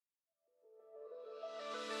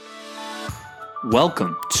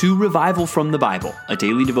Welcome to Revival from the Bible, a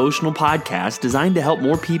daily devotional podcast designed to help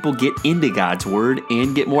more people get into God's Word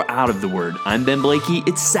and get more out of the Word. I'm Ben Blakey.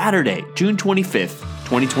 It's Saturday, June 25th,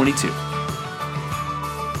 2022.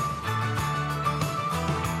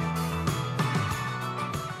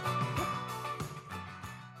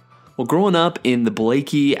 Well, growing up in the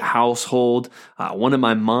Blakey household, one of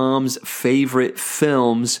my mom's favorite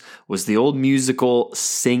films was the old musical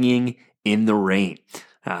Singing in the Rain.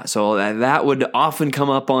 So that would often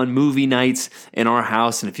come up on movie nights in our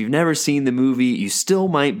house. And if you've never seen the movie, you still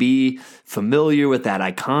might be familiar with that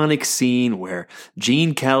iconic scene where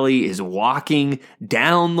Gene Kelly is walking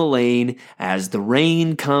down the lane as the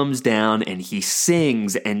rain comes down and he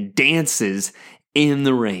sings and dances in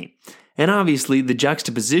the rain. And obviously, the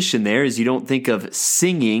juxtaposition there is you don't think of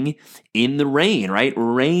singing in the rain, right?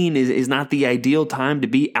 Rain is not the ideal time to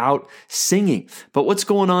be out singing. But what's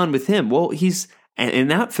going on with him? Well, in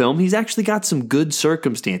that film, he's actually got some good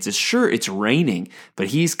circumstances. Sure, it's raining, but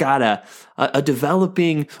he's got a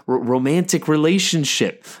developing romantic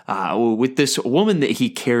relationship with this woman that he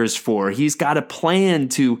cares for. He's got a plan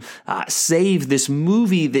to save this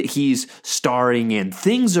movie that he's starring in.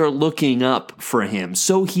 Things are looking up for him,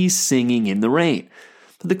 so he's singing in the rain.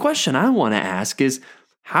 But the question I want to ask is,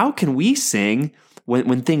 how can we sing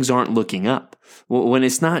when things aren't looking up? When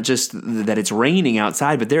it's not just that it's raining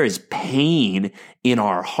outside, but there is pain in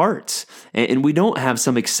our hearts, and we don't have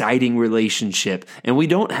some exciting relationship, and we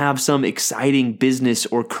don't have some exciting business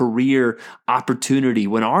or career opportunity,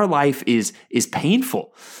 when our life is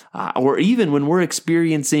painful, or even when we're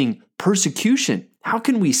experiencing persecution, how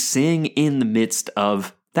can we sing in the midst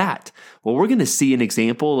of that? Well, we're going to see an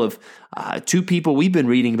example of two people we've been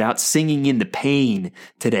reading about singing in the pain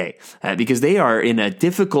today, because they are in a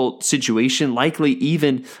difficult situation, likely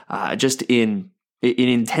even just in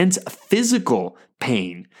intense physical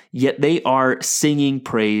pain, yet they are singing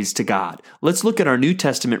praise to God. Let's look at our New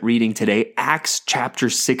Testament reading today, Acts chapter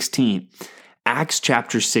 16. Acts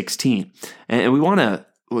chapter 16. And we want to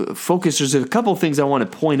focus. There's a couple of things I want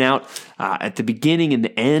to point out at the beginning and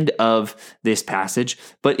the end of this passage,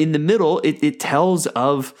 but in the middle, it tells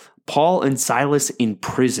of Paul and Silas in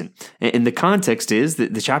prison. And the context is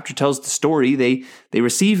that the chapter tells the story. They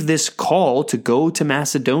received this call to go to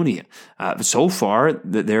Macedonia. So far,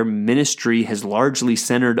 their ministry has largely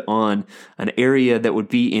centered on an area that would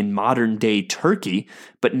be in modern day Turkey,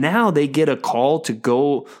 but now they get a call to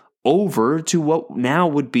go over to what now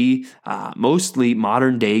would be mostly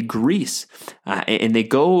modern day Greece. And they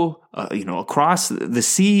go across the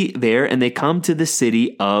sea there, and they come to the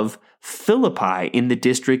city of Philippi in the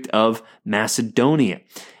district of Macedonia.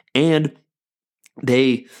 And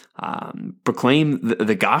they proclaim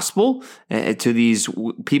the gospel to these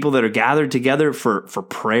people that are gathered together for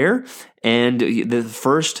prayer. And the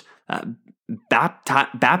first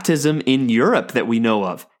baptism in Europe that we know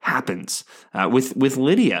of happens with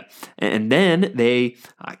Lydia. And then they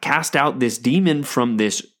cast out this demon from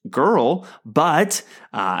this girl, but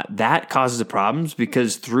that causes problems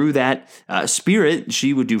because through that spirit,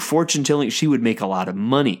 she would do fortune telling. She would make a lot of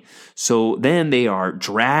money. So then they are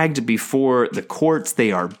dragged before the courts.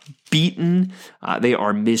 They are beaten. They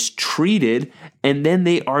are mistreated. And then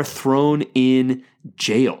they are thrown in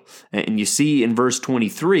jail. And you see in verse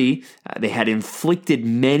 23, they had inflicted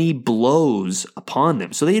many blows upon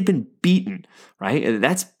them. So they had been beaten, right?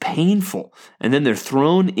 That's painful. And then they're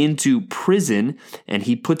thrown into prison, and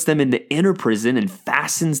he puts them in the inner prison and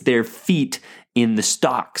fastens their feet in the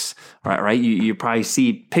stocks, right? You probably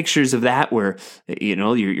see pictures of that where,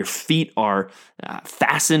 your feet are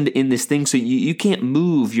fastened in this thing so you can't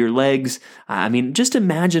move your legs. Just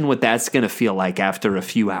imagine what that's going to feel like after a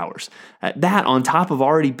few hours. That on top of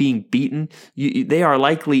already being beaten, they are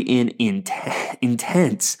likely in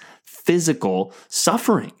intense physical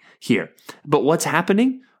suffering here. But what's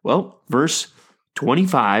happening? Well, verse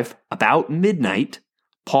 25, about midnight,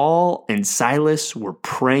 Paul and Silas were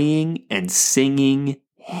praying and singing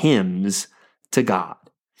hymns to God,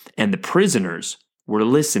 and the prisoners were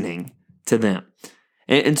listening to them.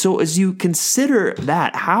 And so as you consider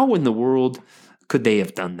that, how in the world could they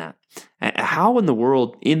have done that? How in the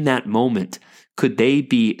world in that moment could they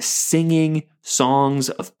be singing songs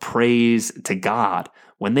of praise to God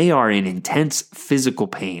when they are in intense physical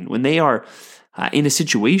pain, when they are in a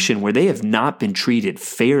situation where they have not been treated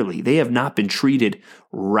fairly, they have not been treated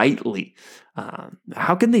rightly?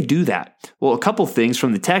 How can they do that? Well, a couple things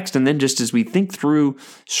from the text, and then just as we think through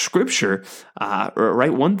Scripture,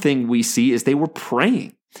 one thing we see is they were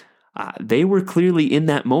praying. They were clearly in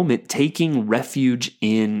that moment taking refuge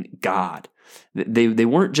in God. They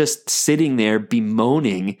weren't just sitting there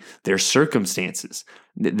bemoaning their circumstances.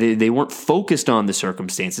 They weren't focused on the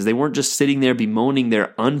circumstances. They weren't just sitting there bemoaning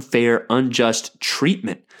their unfair, unjust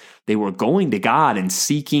treatment. They were going to God and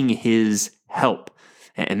seeking His help.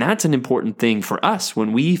 And that's an important thing for us.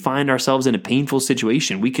 When we find ourselves in a painful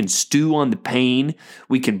situation, we can stew on the pain,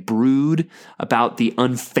 we can brood about the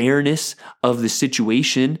unfairness of the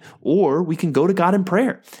situation, or we can go to God in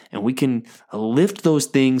prayer and we can lift those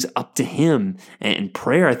things up to Him. And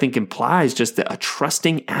prayer, I think, implies just a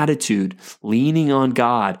trusting attitude, leaning on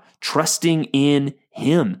God, trusting in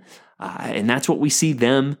Him. And that's what we see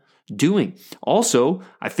them doing. Also,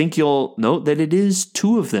 I think you'll note that it is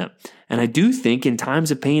two of them. And I do think in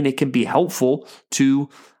times of pain, it can be helpful to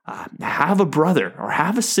have a brother or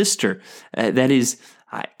have a sister that is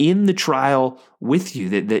in the trial with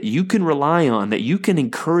you, that you can rely on, that you can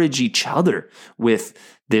encourage each other with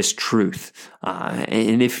this truth.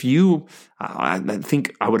 And if you, I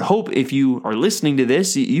would hope if you are listening to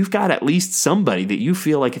this, you've got at least somebody that you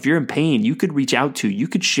feel like if you're in pain, you could reach out to, you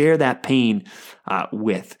could share that pain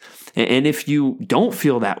with. And if you don't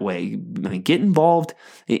feel that way, get involved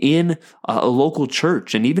in a local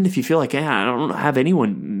church. And even if you feel like, I don't have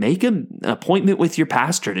anyone, make an appointment with your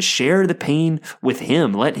pastor to share the pain with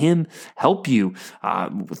him. Let him help you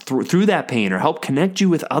through that pain, or help connect you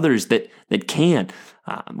with others that can.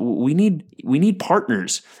 We need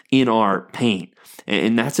partners in our pain.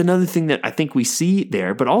 And that's another thing that I think we see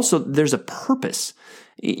there, but also there's a purpose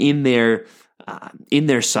in their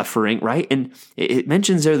suffering, right? And it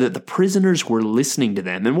mentions there that the prisoners were listening to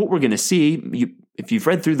them. And what we're going to see, if you've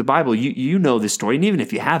read through the Bible, you know this story. And even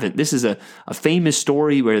if you haven't, this is a famous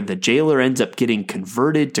story where the jailer ends up getting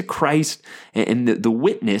converted to Christ. And the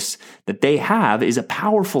witness that they have is a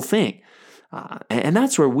powerful thing. And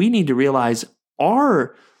that's where we need to realize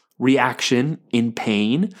our reaction in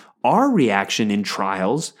pain, our reaction in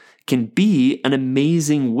trials can be an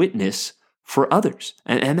amazing witness for others.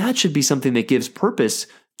 And that should be something that gives purpose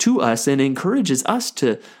to us and encourages us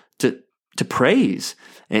to praise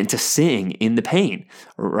and to sing in the pain,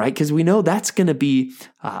 right? Because we know that's going to be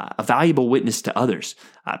a valuable witness to others.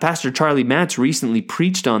 Pastor Charlie Matz recently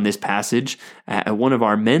preached on this passage at one of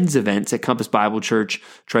our men's events at Compass Bible Church,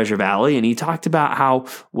 Treasure Valley, and he talked about how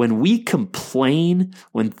when we complain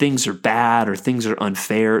when things are bad or things are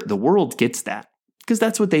unfair, the world gets that, because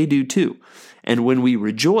that's what they do too. And when we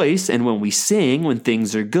rejoice and when we sing when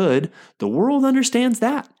things are good, the world understands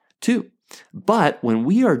that too. But when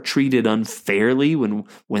we are treated unfairly,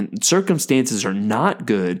 when circumstances are not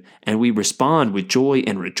good, and we respond with joy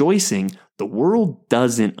and rejoicing, the world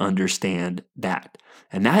doesn't understand that.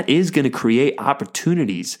 And that is going to create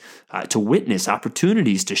opportunities to witness,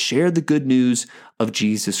 opportunities to share the good news of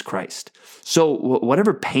Jesus Christ. So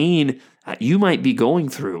whatever pain you might be going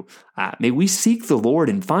through, may we seek the Lord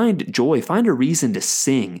and find joy, find a reason to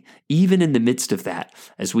sing, even in the midst of that,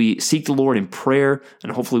 as we seek the Lord in prayer,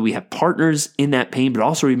 and hopefully we have partners in that pain, but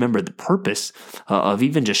also remember the purpose of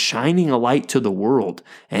even just shining a light to the world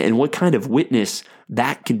and what kind of witness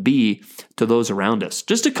that can be to those around us.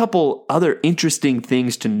 Just a couple other interesting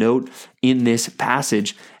things to note in this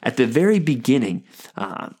passage. At the very beginning,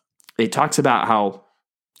 it talks about how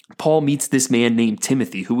Paul meets this man named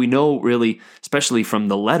Timothy, who we know really, especially from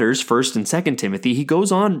the letters, 1st and 2nd Timothy, he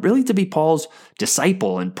goes on really to be Paul's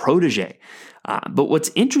disciple and protege. But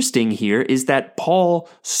what's interesting here is that Paul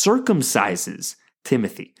circumcises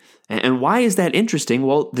Timothy. And why is that interesting?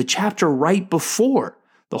 Well, the chapter right before,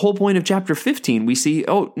 the whole point of chapter 15, we see,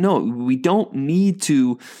 oh, no, we don't need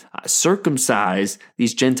to circumcise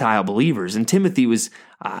these Gentile believers. And Timothy was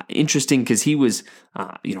interesting because he was,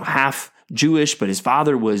 half Jewish, but his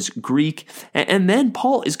father was Greek. And then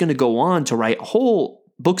Paul is going to go on to write whole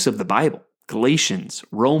books of the Bible, Galatians,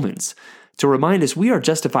 Romans, to remind us we are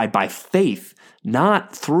justified by faith,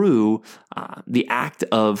 not through the act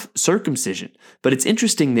of circumcision. But it's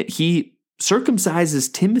interesting that he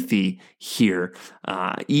circumcises Timothy here,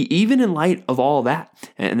 even in light of all that.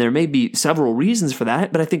 And there may be several reasons for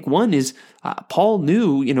that, but I think one is Paul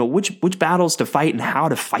knew, which battles to fight and how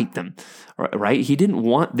to fight them, right? He didn't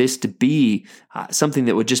want this to be something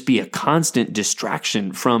that would just be a constant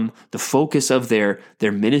distraction from the focus of their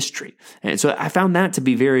ministry. And so I found that to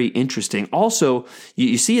be very interesting. Also,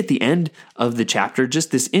 you see at the end of the chapter, just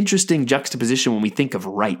this interesting juxtaposition when we think of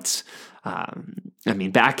rights.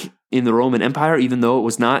 Back in the Roman Empire, even though it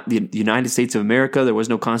was not the United States of America, there was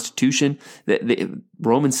no constitution, the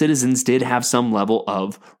Roman citizens did have some level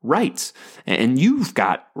of rights. And you've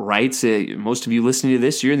got rights. Most of you listening to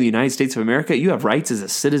this, you're in the United States of America. You have rights as a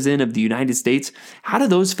citizen of the United States. How do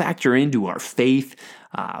those factor into our faith,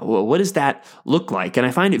 What does that look like? And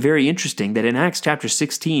I find it very interesting that in Acts chapter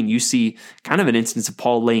 16, you see kind of an instance of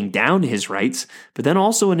Paul laying down his rights, but then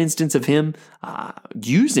also an instance of him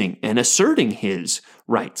using and asserting his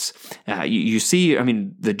rights. You see,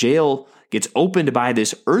 the jail gets opened by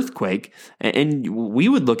this earthquake, and we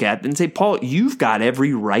would look at it and say, Paul, you've got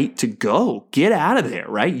every right to go. Get out of there,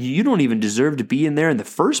 right? You don't even deserve to be in there in the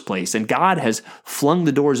first place, and God has flung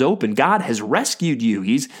the doors open. God has rescued you.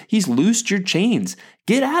 He's loosed your chains.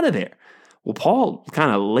 Get out of there. Well, Paul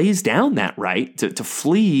kind of lays down that right to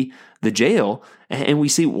flee the jail, and we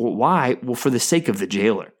see why. Well, for the sake of the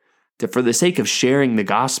jailer, for the sake of sharing the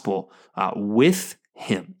gospel with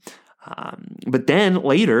him. But then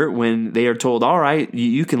later, when they are told, all right,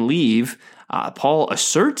 you can leave, Paul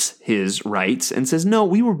asserts his rights and says, no,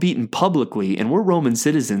 we were beaten publicly and we're Roman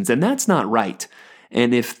citizens, and that's not right.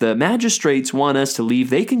 And if the magistrates want us to leave,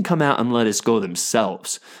 they can come out and let us go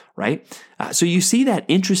themselves, right? So you see that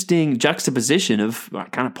interesting juxtaposition of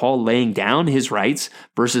kind of Paul laying down his rights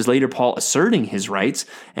versus later Paul asserting his rights.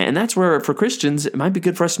 And that's where, for Christians, it might be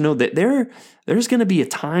good for us to know that there's going to be a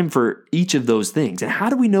time for each of those things. And how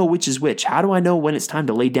do we know which is which? How do I know when it's time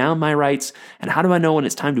to lay down my rights? And how do I know when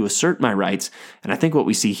it's time to assert my rights? And I think what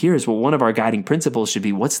we see here is, well, one of our guiding principles should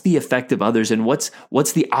be, what's the effect of others, and what's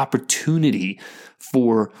the opportunity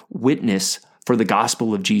for witness for the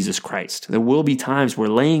gospel of Jesus Christ. There will be times where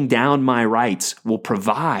laying down my rights will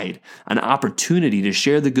provide an opportunity to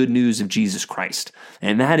share the good news of Jesus Christ.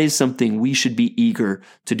 And that is something we should be eager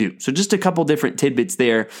to do. So just a couple different tidbits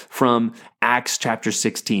there from Acts chapter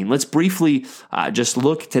 16. Let's briefly just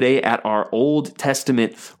look today at our Old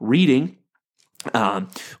Testament reading.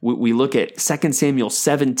 We look at 2 Samuel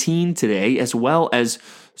 17 today, as well as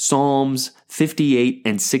Psalms 58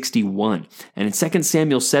 and 61. And in 2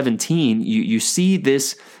 Samuel 17, you see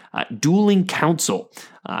this dueling counsel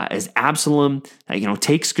as Absalom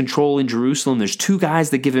takes control in Jerusalem. There's two guys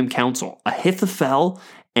that give him counsel, Ahithophel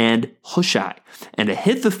and Hushai. And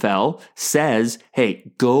Ahithophel says,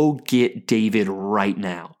 hey, go get David right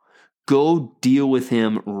now. Go deal with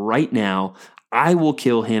him right now. I will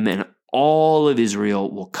kill him, and all of Israel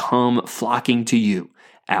will come flocking to you,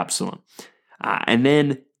 Absalom. And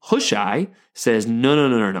then Hushai says,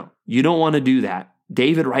 no. You don't want to do that.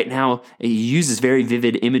 David right now, he uses very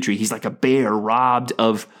vivid imagery. He's like a bear robbed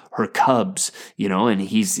of her cubs, and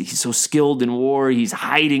he's so skilled in war. He's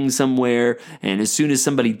hiding somewhere. And as soon as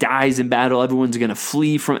somebody dies in battle, everyone's going to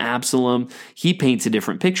flee from Absalom. He paints a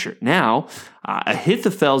different picture. Now,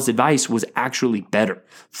 Ahithophel's advice was actually better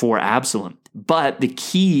for Absalom. But the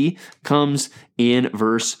key comes in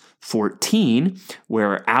verse 14,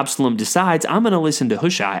 where Absalom decides, I'm going to listen to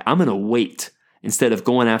Hushai. I'm going to wait instead of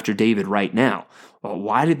going after David right now. Well,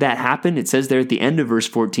 why did that happen? It says there at the end of verse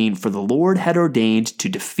 14, for the Lord had ordained to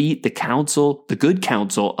defeat the good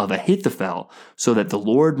counsel of Ahithophel, so that the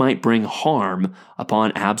Lord might bring harm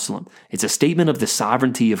upon Absalom. It's a statement of the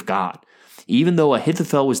sovereignty of God. Even though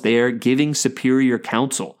Ahithophel was there giving superior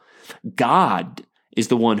counsel, God is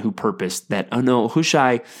the one who purposed that,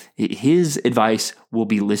 Hushai, his advice will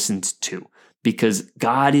be listened to, because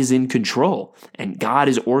God is in control and God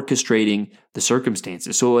is orchestrating the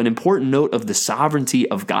circumstances. So an important note of the sovereignty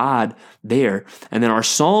of God there. And then our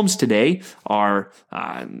Psalms today are,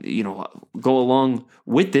 go along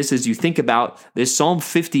with this as you think about this. Psalm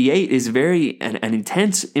 58 is an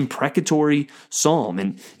intense imprecatory psalm.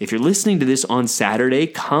 And if you're listening to this on Saturday,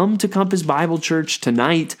 come to Compass Bible Church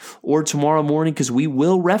tonight or tomorrow morning, because we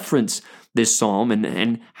will reference this psalm.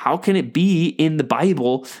 And how can it be in the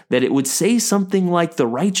Bible that it would say something like, the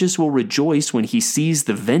righteous will rejoice when he sees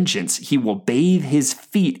the vengeance. He will bathe his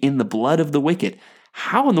feet in the blood of the wicked.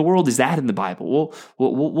 How in the world is that in the Bible?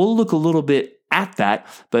 We'll look a little bit at that,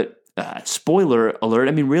 but spoiler alert,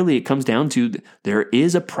 really it comes down to there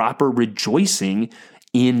is a proper rejoicing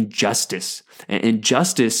in justice. And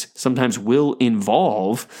justice sometimes will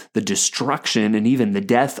involve the destruction and even the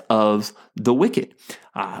death of the wicked.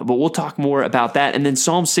 But we'll talk more about that. And then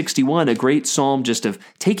Psalm 61, a great psalm just of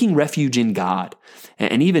taking refuge in God.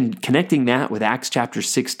 And even connecting that with Acts chapter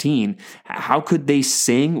 16, how could they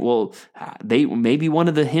sing? Well, maybe one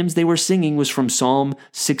of the hymns they were singing was from Psalm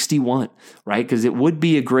 61, right? Because it would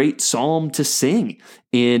be a great psalm to sing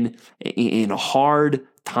in a hard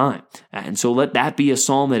time. And so let that be a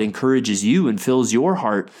psalm that encourages you and fills your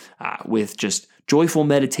heart with just joyful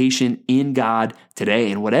meditation in God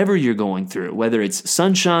today. And whatever you're going through, whether it's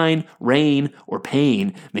sunshine, rain, or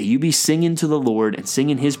pain, may you be singing to the Lord and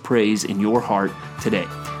singing his praise in your heart today.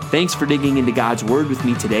 Thanks for digging into God's Word with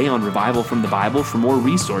me today on Revival from the Bible. For more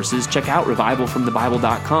resources, check out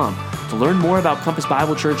revivalfromthebible.com. To learn more about Compass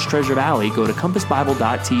Bible Church Treasure Valley, go to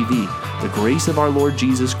compassbible.tv. The grace of our Lord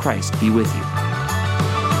Jesus Christ be with you.